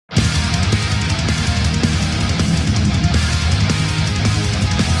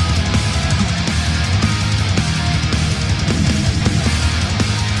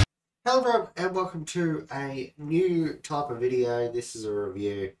everyone, and welcome to a new type of video. This is a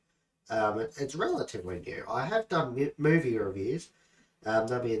review. It's relatively new. I have done movie reviews.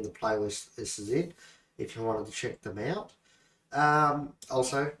 They'll be in the playlist this is in, if you wanted to check them out.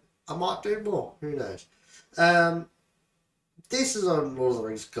 Also, I might do more. Who knows? This is on Lord of the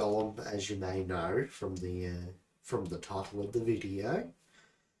Rings Gollum, as you may know from the title of the video.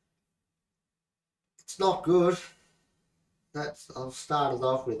 It's not good. I've started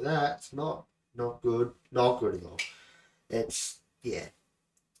off with that. It's not good. Not good at all. It's, yeah.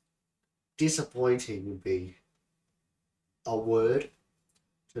 Disappointing would be a word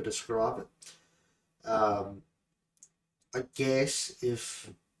to describe it. I guess if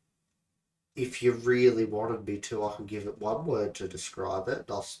you really wanted me to, I could give it one word to describe it.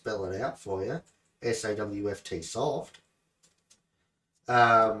 I'll spell it out for you. SAWFT, soft.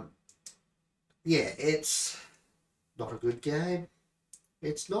 Yeah, it's not a good game.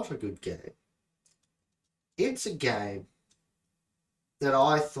 It's not a good game. It's a game that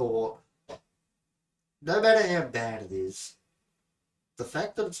I thought, no matter how bad it is, the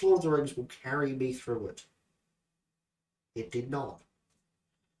fact that it's Lord of the Rings will carry me through it. It did not.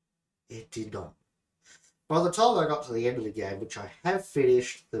 It did not. By the time I got to the end of the game, which I have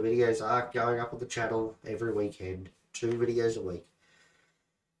finished, the videos are going up on the channel every weekend, 2 videos a week.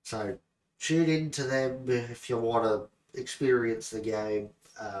 So tune into them if you want to experience the game.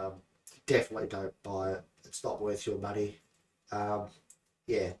 Definitely don't buy it. It's not worth your money.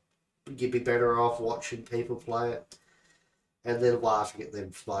 Yeah, you'd be better off watching people play it and then laughing at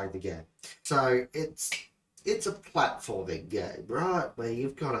them playing the game. So it's a platforming game, right? Where you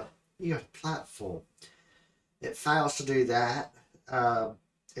got a platform. It fails to do that.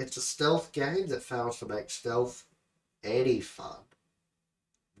 It's a stealth game that fails to make stealth any fun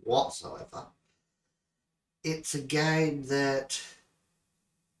whatsoever. It's a game that,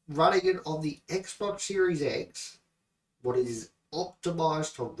 running it on the Xbox Series X, what it is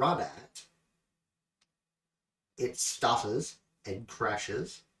optimized to run at, it stutters and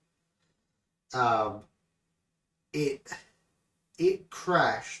crashes. It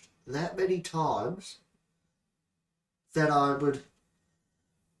crashed that many times that I'd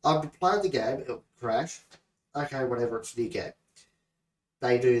be playing the game, it would crash. Okay, whatever, it's a new game.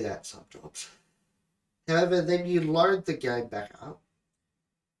 They do that sometimes. However, then you load the game back up,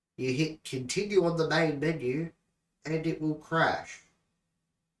 you hit continue on the main menu, and it will crash.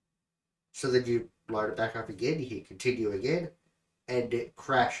 So then you load it back up again, you hit continue again, and it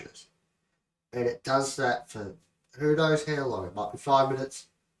crashes. And it does that for who knows how long. It might be 5 minutes,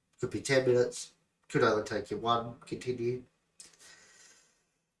 could be 10 minutes, could only take you one continue.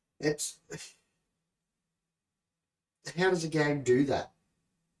 How does a game do that?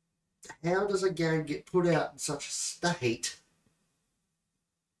 How does a game get put out in such a state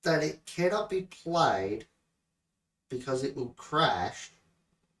that it cannot be played because it will crash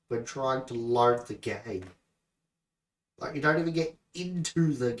when trying to load the game? Like, you don't even get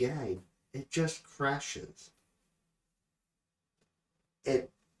into the game. It just crashes.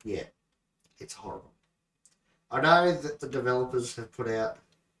 Yeah, it's horrible. I know that the developers have put out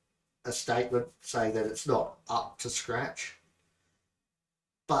a statement saying that it's not up to scratch,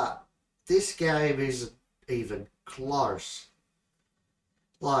 but this game isn't even close.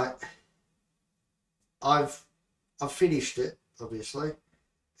 Like, I've finished it, obviously,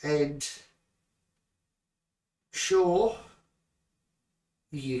 and sure,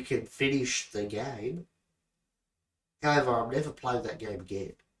 you can finish the game. However, I'm never playing that game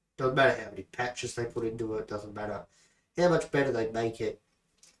again. Doesn't matter how many patches they put into it, doesn't matter how much better they make it.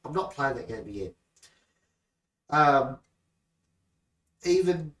 I'm not playing that game again.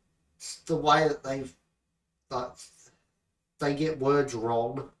 Even the way that they get words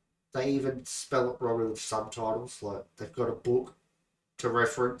wrong. They even spell it wrong with subtitles. Like, they've got a book to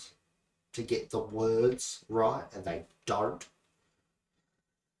reference to get the words right, and they don't.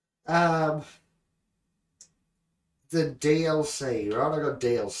 The DLC, right? I got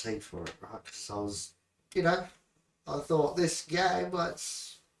DLC for it, right? Because I was, I thought, this game,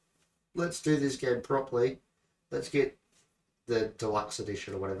 let's do this game properly. Let's get the deluxe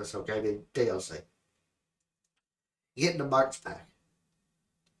edition or whatever. So I gave me DLC. You get an emotes pack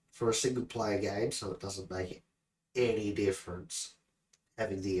for a single player game, so it doesn't make any difference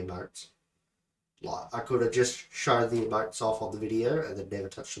having the emotes. Like, I could have just shown the emotes off on the video and then never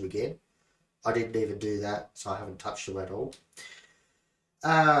touched them again. I didn't even do that, so I haven't touched them at all.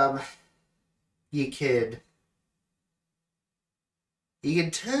 You can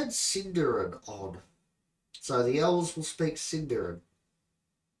turn Sindarin on. So the elves will speak Sindarin.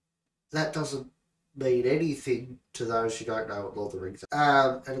 That doesn't mean anything to those who don't know what Lord of the Rings is.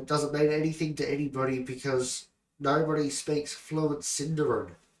 And it doesn't mean anything to anybody because nobody speaks fluent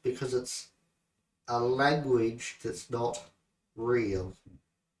Sindarin because it's a language that's not real.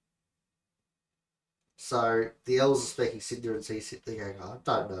 So the elves are speaking Sindarin, so you sit there going, I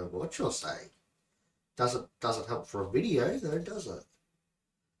don't know what you're saying. Doesn't help for a video though, does it?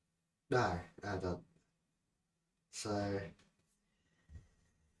 No, it doesn't. So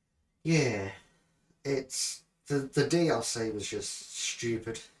yeah, it's the DLC was just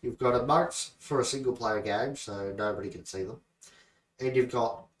stupid. You've got emotes for a single player game, so nobody can see them, and you've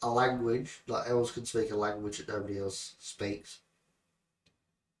got a language like elves can speak a language that nobody else speaks,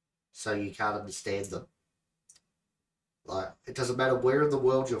 so you can't understand them. Like it doesn't matter where in the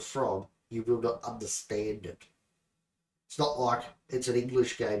world you're from, you will not understand it. It's not like it's an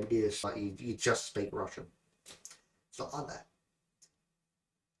English game, yes, like you just speak Russian. It's not like that.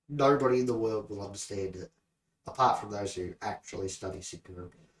 Nobody in the world will understand it, apart from those who actually study Sindarin.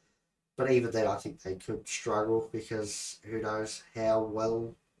 But even then, I think they could struggle because who knows how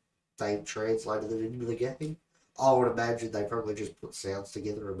well they've translated it into the game. I would imagine they probably just put sounds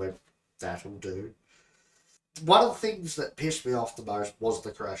together and went, that'll do. One of the things that pissed me off the most was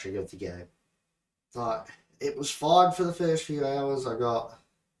the crashing of the game. Like, it was fine for the first few hours. I got,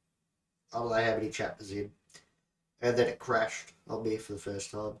 I don't know how many chapters in, and then it crashed on me for the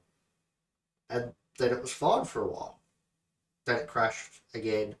first time. And then it was fine for a while. Then it crashed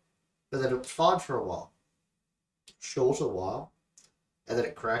again. But then it was fine for a while. Shorter while. And then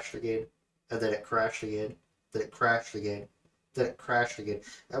it crashed again. And then it crashed again. Then it crashed again. Then it crashed again.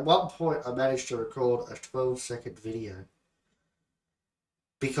 At one point, I managed to record a 12-second video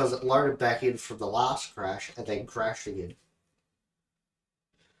because it loaded back in from the last crash and then crashed again.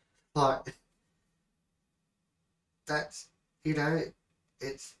 Like, that's, you know,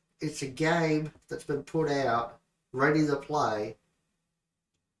 it's a game that's been put out, ready to play,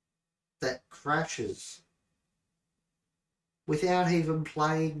 that crashes without even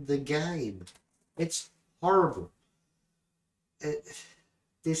playing the game. It's horrible.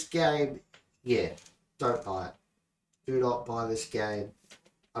 This game, yeah, don't buy it. Do not buy this game.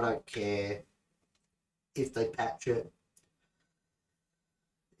 I don't care if they patch it.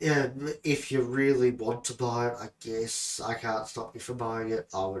 Yeah, if you really want to buy it, I guess I can't stop you from buying it.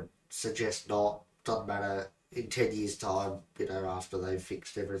 I would suggest not. Doesn't matter in 10 years' time, you know, after they've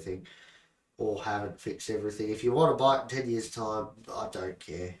fixed everything or haven't fixed everything. If you want to buy it in 10 years' time, I don't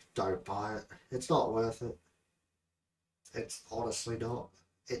care. Don't buy it. It's not worth it. It's honestly not.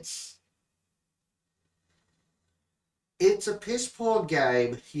 It's a piss poor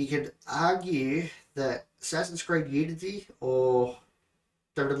game. You can argue that Assassin's Creed Unity or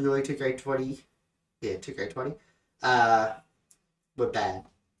WWE 2K20, yeah, 2K20, were bad,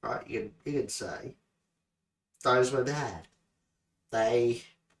 right? You can say those were bad. They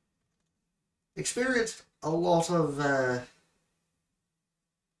experienced a lot of the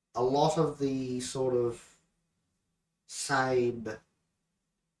sort of same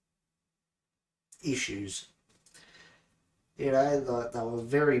issues. You know, like they were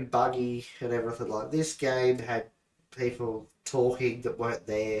very buggy and everything. Like this game had people talking that weren't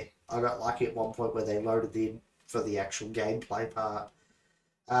there. I got lucky at one point where they loaded in for the actual gameplay part.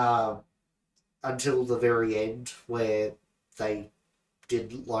 Until the very end where they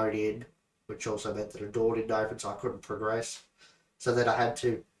didn't load in, which also meant that a door didn't open, so I couldn't progress. So then I had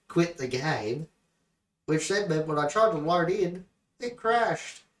to quit the game, which then meant when I tried to load in, it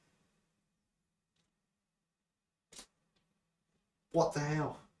crashed. What the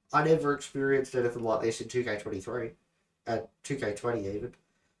hell? I never experienced anything like this in 2K23. 2K20 even.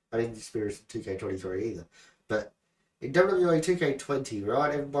 I didn't experience it in 2K23 either. But in WWE 2K20,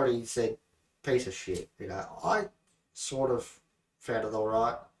 right, everybody said piece of shit. You know, I sort of found it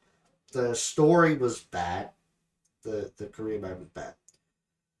alright. The story was bad. The career mode was bad.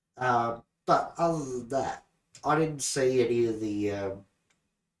 But other than that, I didn't see any of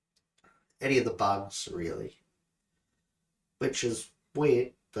the bugs really, which is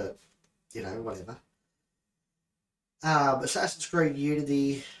weird, but you know, whatever. Assassin's Creed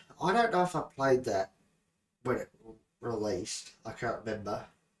Unity. I don't know if I played that when it released. I can't remember,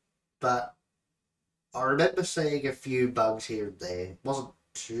 but I remember seeing a few bugs here and there. It wasn't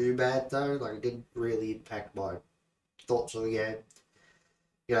too bad though. Like it didn't really impact my thoughts of the game.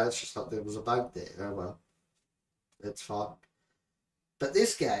 You know, it's just like there was a bug there. Oh well, it's fine. But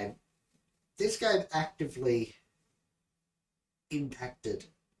this game actively impacted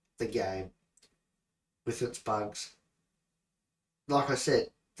the game with its bugs. Like I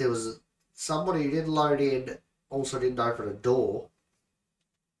said, there was somebody who didn't load in, also didn't open a door.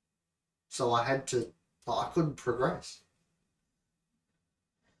 So I couldn't progress.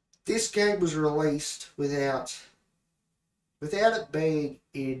 This game was released without it being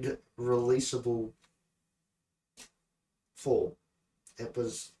in releasable form.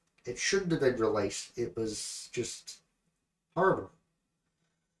 It shouldn't have been released. It was just horrible.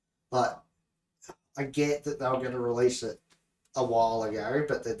 But I get that they were going to release it a while ago,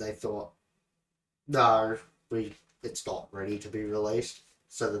 but then they thought, no, it's not ready to be released.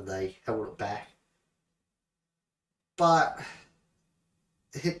 So then they held it back. But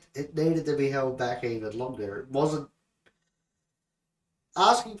it needed to be held back even longer. It wasn't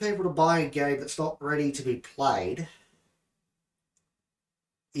asking people to buy a game that's not ready to be played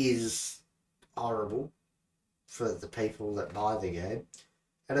is horrible for the people that buy the game.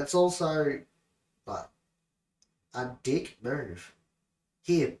 And it's also like a dick move.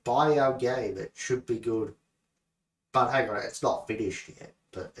 Here, buy our game, it should be good. But hang on, it's not finished yet,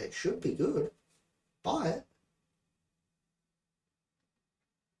 but it should be good. Buy it.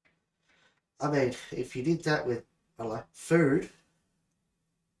 I mean, if you did that with, I don't know, food,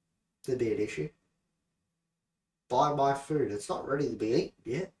 there'd be an issue. Buy my food. It's not ready to be eaten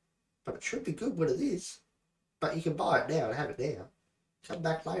yet, but it should be good when it is. But you can buy it now and have it now. Come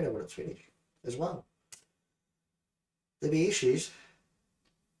back later when it's finished as well. There'd be issues.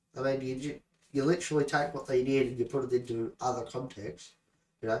 I mean, you literally take what they did and you put it into other contexts.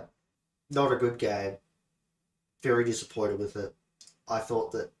 You know, not a good game. Very disappointed with it. I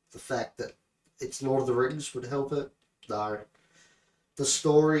thought that the fact that it's Lord of the Rings would help it. No. The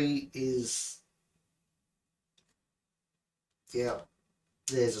story is... Yeah,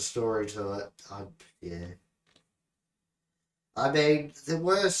 there's a story to it. Yeah. I mean, there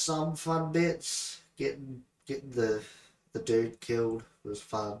were some fun bits. Getting the dude killed was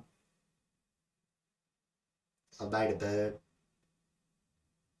fun. I made a bird.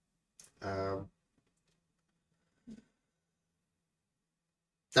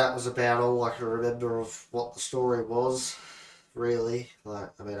 That was about all I can remember of what the story was, really. Like,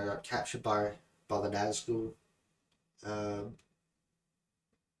 I mean, I got captured by the Nazgul.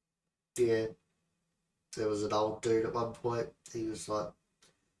 Yeah, there was an old dude at one point. He was like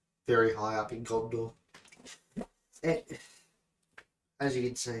very high up in Gondor. As you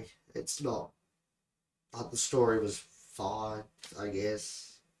can see, it's not like the story was fine, I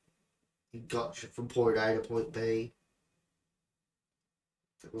guess. He got you from point A to point B.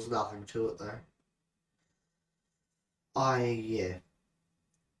 There was nothing to it though. Yeah.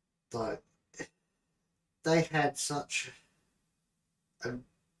 Like, they had such a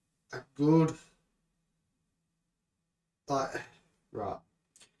good, like, right.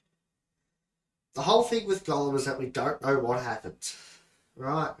 The whole thing with Gollum is that we don't know what happens,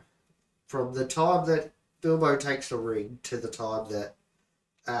 right? From the time that Bilbo takes the ring to the time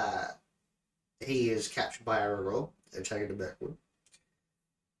that he is captured by Aragorn and taken to Mirkwood,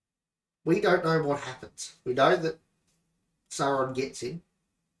 we don't know what happens. We know that Sauron gets him.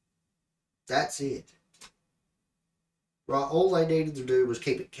 That's it. Right, all they needed to do was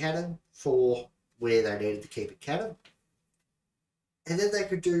keep it canon for where they needed to keep it canon. And then they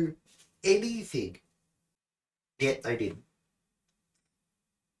could do anything. Yet they didn't.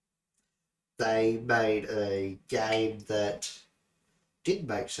 They made a game that didn't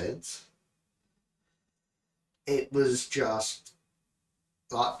make sense. It was just,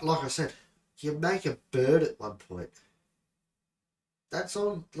 like I said, you make a bird at one point. That's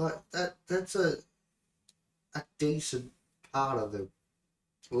all, like, that's a decent part of the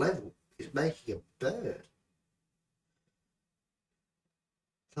level, is making a bird.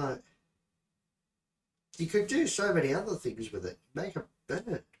 Like, you could do so many other things with it. Make a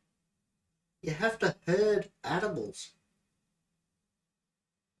bird. You have to herd animals.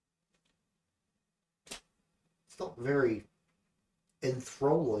 It's not very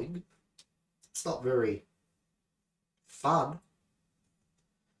enthralling. It's not very fun.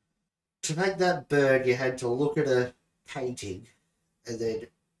 To make that bird, you had to look at a painting and then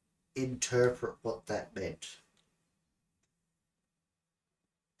interpret what that meant.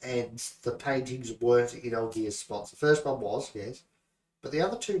 And the paintings weren't in obvious spots. The first one was, yes, but the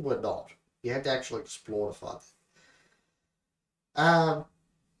other two were not. You had to actually explore to find them.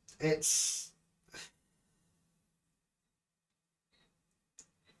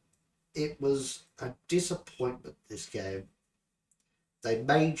 It was a disappointment, this game. They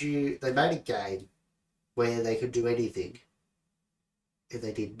made a game where they could do anything and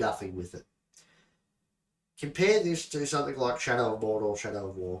they did nothing with it. Compare this to something like Shadow of Mordor, Shadow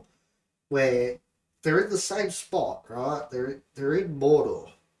of War, where they're in the same spot, right? They're in Mordor.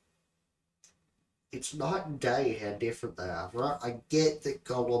 it's night and day how different they are, right? I get that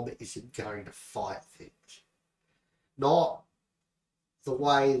Gollum isn't going to fight things. Not the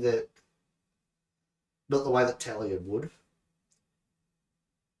way that Talion would.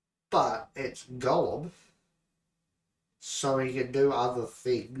 But it's Gollum, so he can do other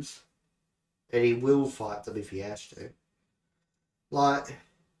things, and he will fight them if he has to. Like,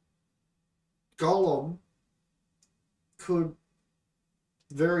 Gollum could,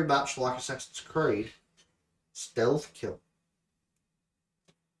 very much like Assassin's Creed, stealth kill.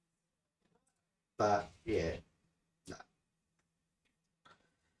 But, yeah, no.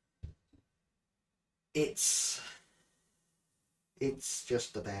 It's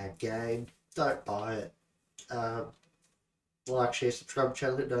just a bad game. Don't buy it. Like, share, subscribe,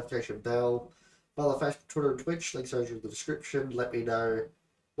 channel, hit notification bell. Follow Facebook, Twitter, and Twitch. Links are in the description. Let me know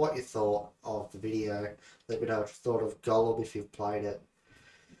what you thought of the video. Let me know what you thought of Gollum if you've played it.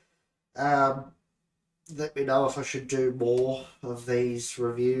 Let me know if I should do more of these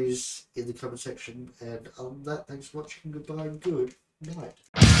reviews in the comment section. And on that, thanks for watching. Goodbye and good night.